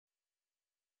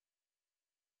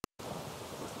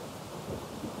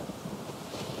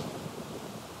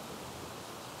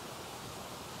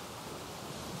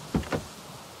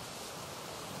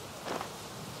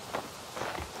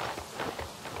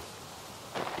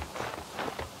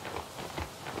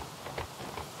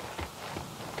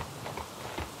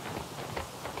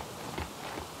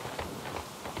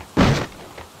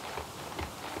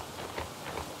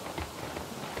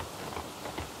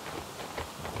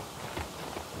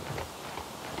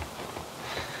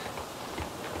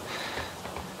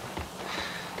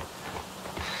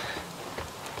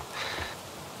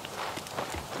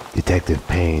Detective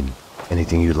Payne,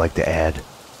 anything you'd like to add?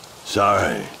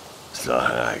 Sorry,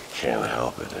 I can't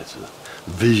help it. It's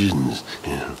visions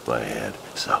in my head.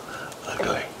 So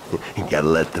ugly. You gotta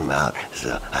let them out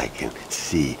so I can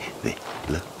see. They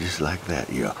look just like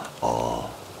that. You're all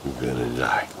gonna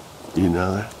die. You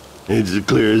know that? It's as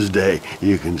clear as day.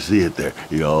 You can see it there.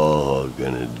 You're all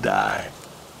gonna die.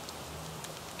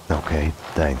 Okay,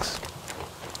 thanks.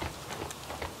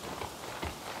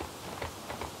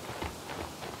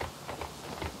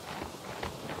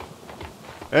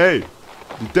 Hey,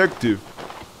 detective.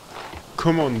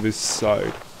 Come on this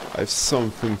side. I have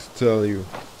something to tell you.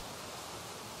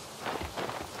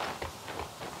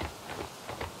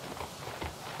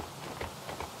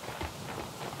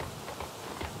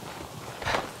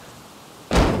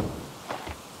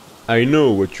 I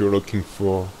know what you're looking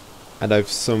for, and I've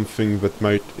something that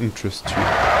might interest you.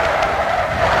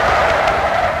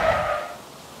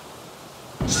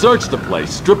 Search the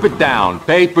place, strip it down,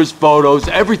 papers, photos,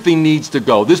 everything needs to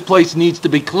go. This place needs to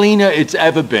be cleaner it's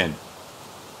ever been.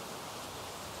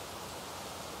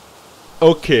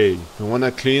 Okay, you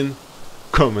wanna clean?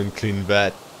 Come and clean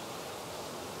that.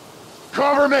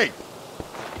 Cover me!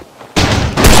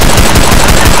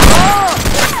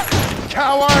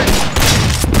 Coward!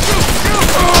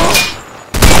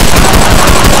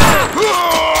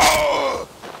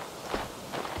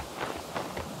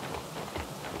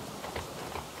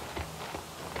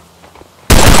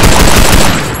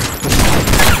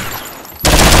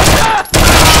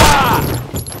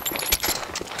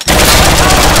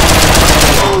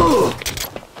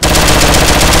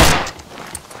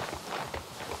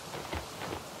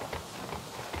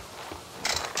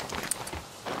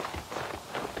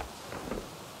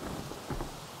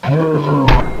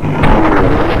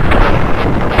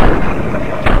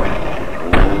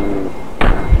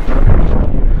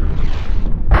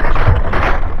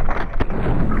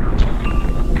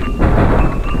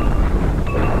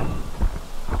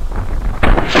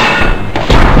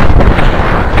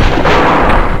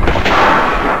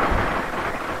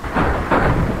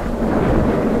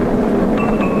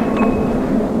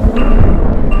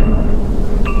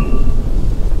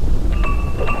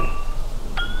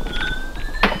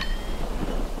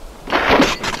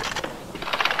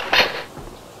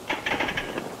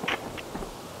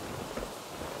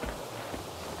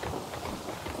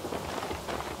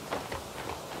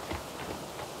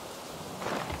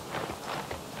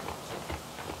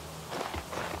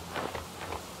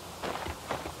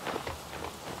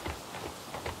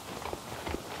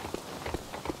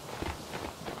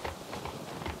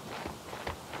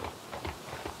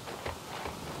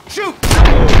 Shoot!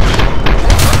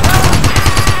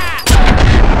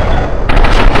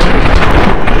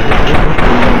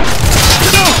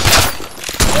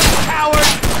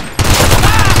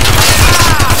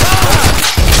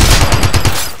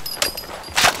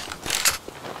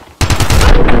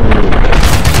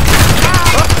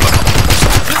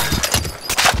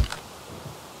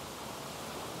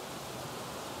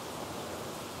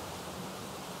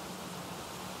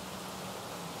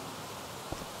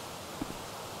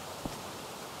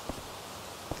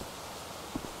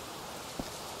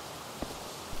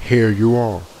 Here you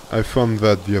are. I found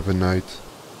that the other night.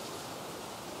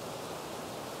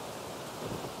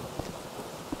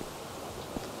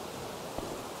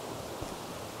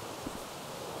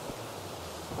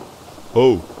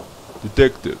 Oh,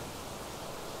 detective.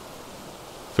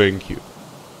 Thank you.